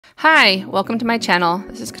Hi, welcome to my channel.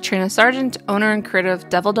 This is Katrina Sargent, owner and creator of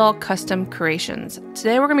Devil Doll Custom Creations.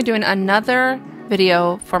 Today we're going to be doing another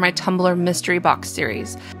video for my Tumbler Mystery Box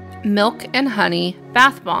Series. Milk and Honey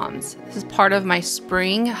Bath Bombs. This is part of my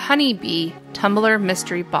Spring Honeybee Tumbler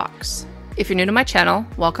Mystery Box. If you're new to my channel,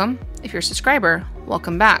 welcome. If you're a subscriber,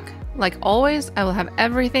 welcome back. Like always, I will have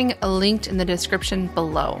everything linked in the description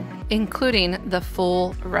below, including the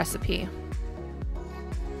full recipe.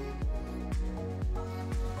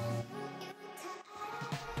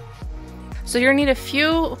 So you're gonna need a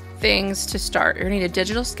few things to start. You're gonna need a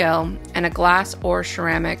digital scale and a glass or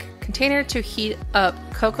ceramic container to heat up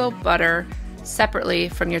cocoa butter separately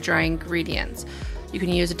from your dry ingredients. You can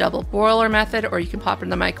use a double boiler method or you can pop it in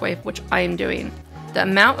the microwave, which I am doing. The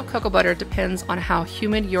amount of cocoa butter depends on how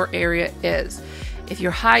humid your area is. If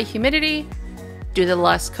you're high humidity, do the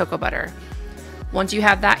less cocoa butter. Once you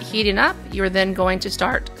have that heating up, you're then going to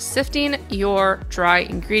start sifting your dry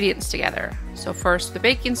ingredients together. So first the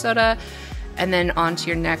baking soda, and then on to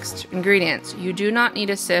your next ingredients. You do not need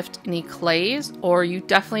to sift any clays, or you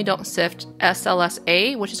definitely don't sift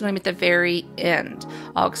SLSa, which is going to be at the very end.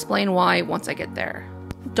 I'll explain why once I get there.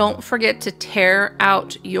 Don't forget to tare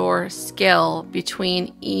out your scale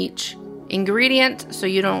between each ingredient so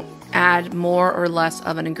you don't add more or less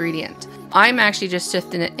of an ingredient. I'm actually just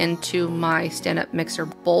sifting it into my stand-up mixer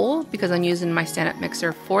bowl because I'm using my stand-up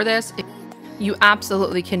mixer for this. You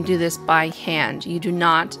absolutely can do this by hand. You do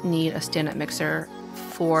not need a stand-up mixer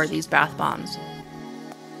for these bath bombs.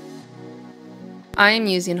 I am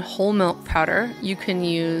using whole milk powder. You can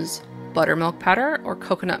use buttermilk powder or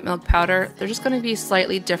coconut milk powder. They're just going to be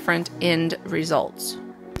slightly different end results.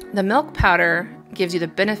 The milk powder gives you the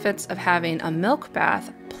benefits of having a milk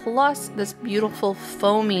bath plus this beautiful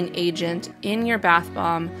foaming agent in your bath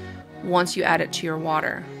bomb once you add it to your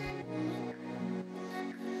water.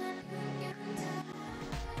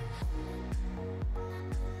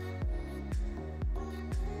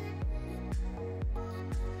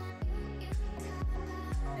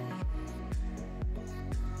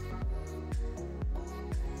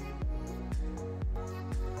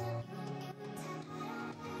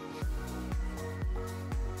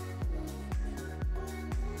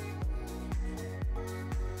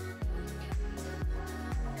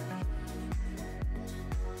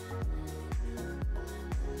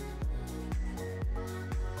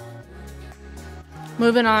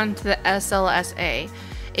 Moving on to the SLSa.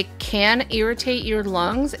 It can irritate your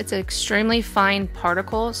lungs. It's an extremely fine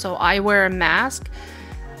particle, so I wear a mask,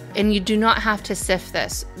 and you do not have to sift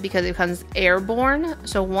this because it becomes airborne.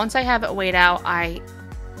 So once I have it weighed out, I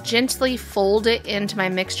gently fold it into my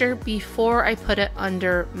mixture before I put it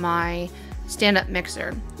under my stand-up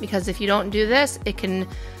mixer, because if you don't do this, it can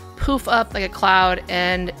poof up like a cloud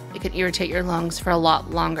and it can irritate your lungs for a lot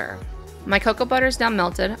longer. My cocoa butter is now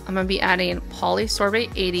melted. I'm going to be adding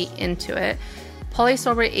Polysorbate 80 into it.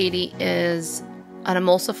 Polysorbate 80 is an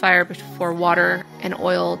emulsifier for water and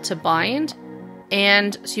oil to bind,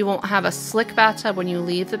 and so you won't have a slick bathtub when you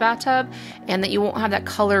leave the bathtub, and that you won't have that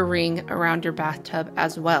color ring around your bathtub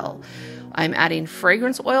as well. I'm adding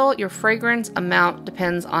fragrance oil. Your fragrance amount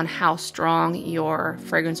depends on how strong your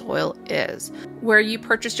fragrance oil is. Where you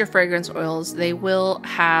purchase your fragrance oils, they will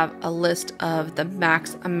have a list of the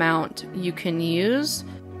max amount you can use.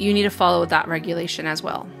 You need to follow that regulation as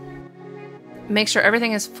well. Make sure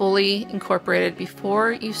everything is fully incorporated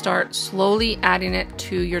before you start slowly adding it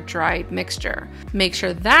to your dried mixture. Make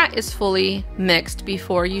sure that is fully mixed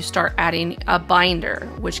before you start adding a binder,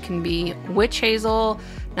 which can be witch hazel,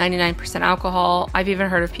 99% alcohol. I've even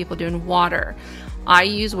heard of people doing water. I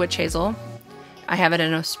use witch hazel. I have it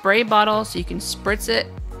in a spray bottle so you can spritz it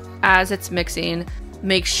as it's mixing.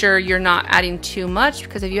 Make sure you're not adding too much,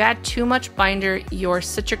 because if you add too much binder, your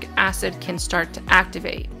citric acid can start to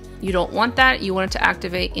activate. You don't want that. You want it to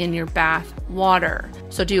activate in your bath water.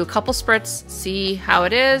 So do a couple spritz, see how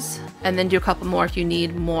it is, and then do a couple more if you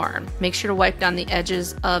need more. Make sure to wipe down the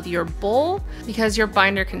edges of your bowl because your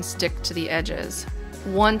binder can stick to the edges.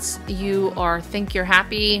 Once you think you're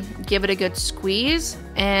happy, give it a good squeeze,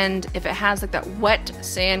 and if it has like that wet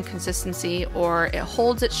sand consistency or it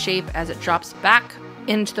holds its shape as it drops back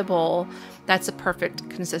into the bowl, that's a perfect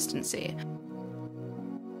consistency.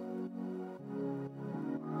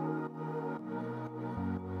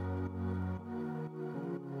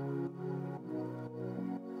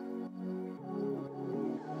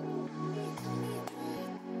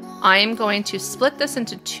 I am going to split this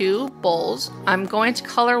into two bowls. I'm going to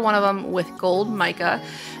color one of them with gold mica,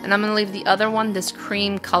 and I'm going to leave the other one this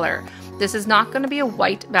cream color. This is not going to be a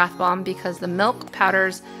white bath bomb because the milk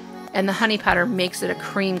powders and the honey powder makes it a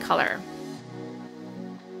cream color.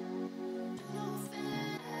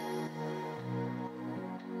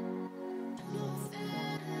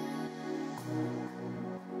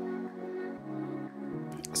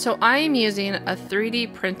 So I am using a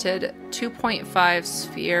 3D printed 2.5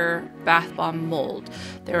 sphere bath bomb mold.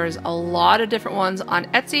 There's a lot of different ones on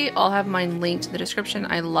Etsy. I'll have mine linked in the description.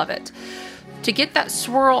 I love it. To get that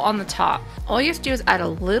swirl on the top, all you have to do is add a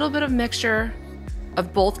little bit of mixture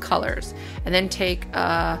of both colors, and then take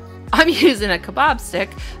I'm using a kebab stick,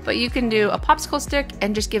 but you can do a popsicle stick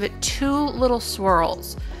and just give it 2 little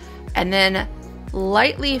swirls, and then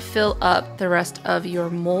lightly fill up the rest of your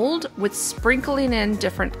mold with sprinkling in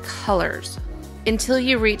different colors. Until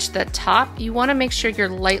you reach the top, you want to make sure you're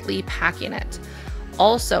lightly packing it.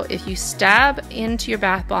 Also, if you stab into your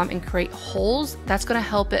bath bomb and create holes, that's going to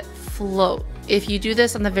help it float. If you do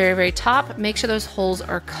this on the very, very top, make sure those holes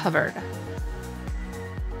are covered.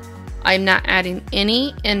 I'm not adding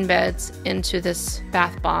any embeds into this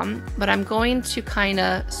bath bomb, but I'm going to kind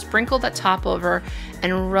of sprinkle the top over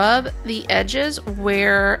and rub the edges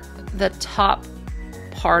where the top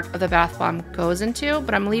part of the bath bomb goes into,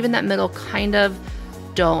 but I'm leaving that middle kind of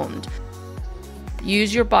domed.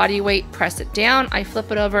 Use your body weight, press it down. I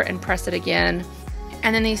flip it over and press it again.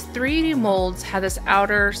 And then these 3D molds have this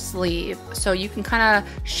outer sleeve, so you can kind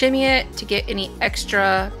of shimmy it to get any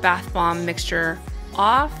extra bath bomb mixture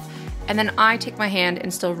off. And then I take my hand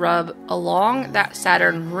and still rub along that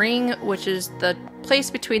Saturn ring, which is the place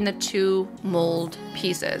between the 2 mold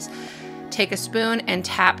pieces. Take a spoon and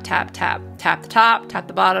tap, tap, tap. Tap the top, tap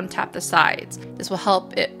the bottom, tap the sides. This will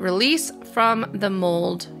help it release from the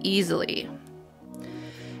mold easily.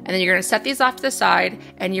 And then you're going to set these off to the side,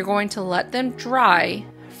 and you're going to let them dry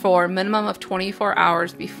for a minimum of 24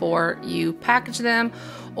 hours before you package them,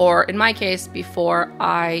 or in my case, before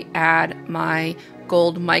I add my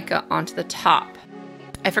gold mica onto the top.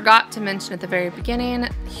 I forgot to mention at the very beginning,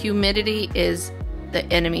 humidity is the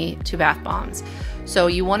enemy to bath bombs. So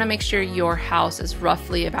you want to make sure your house is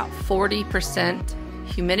roughly about 40%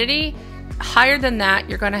 humidity. Higher than that,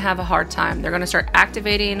 you're going to have a hard time. They're going to start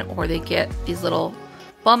activating, or they get these little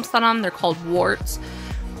bumps on them. They're called warts.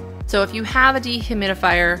 So if you have a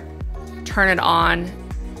dehumidifier, turn it on.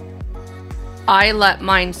 I let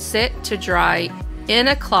mine sit to dry in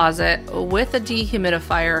a closet with a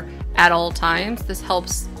dehumidifier at all times. This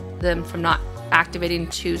helps them from not activating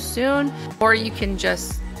too soon. Or you can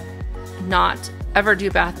just not ever do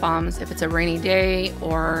bath bombs if it's a rainy day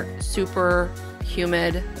or super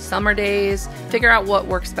humid summer days. Figure out what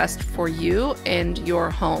works best for you and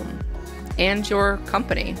your home and your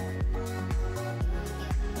company.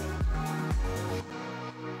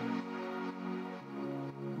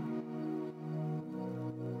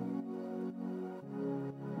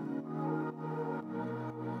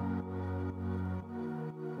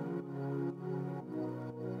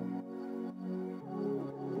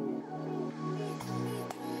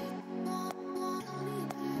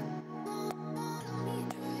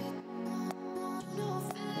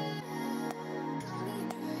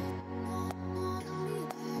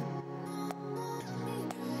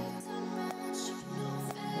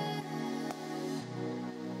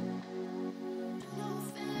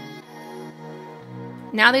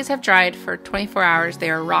 Now these have dried for 24 hours. They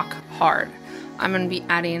are rock hard. I'm going to be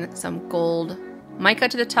adding some gold mica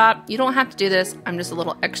to the top. You don't have to do this. I'm just a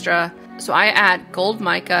little extra. So I add gold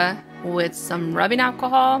mica with some rubbing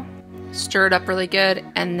alcohol, stir it up really good,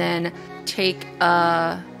 and then take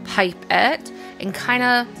a pipette and kind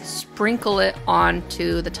of sprinkle it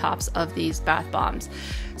onto the tops of these bath bombs.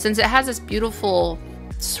 Since it has this beautiful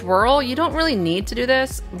swirl, you don't really need to do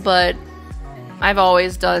this, but I've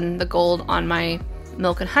always done the gold on my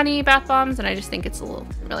milk and honey bath bombs, and I just think it's a little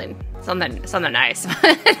really something nice.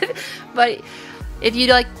 But if you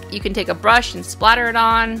like, you can take a brush and splatter it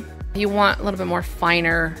on. If you want a little bit more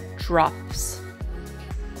finer drops,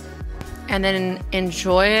 and then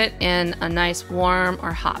enjoy it in a nice warm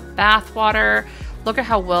or hot bath water. Look at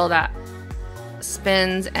how well that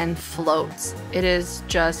spins and floats. It is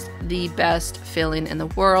just the best feeling in the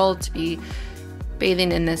world to be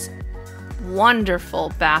bathing in this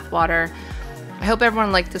wonderful bath water. I hope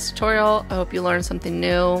everyone liked this tutorial. I hope you learned something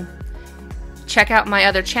new. Check out my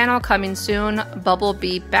other channel coming soon,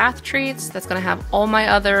 Bumblebee Bath Treats. That's going to have all my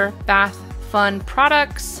other bath fun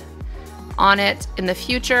products on it in the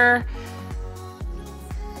future.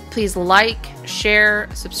 Please like, share,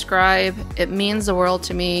 subscribe. It means the world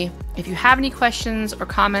to me. If you have any questions or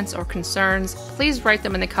comments or concerns, please write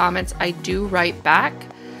them in the comments. I do write back.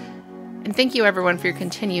 And thank you everyone for your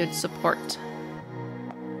continued support.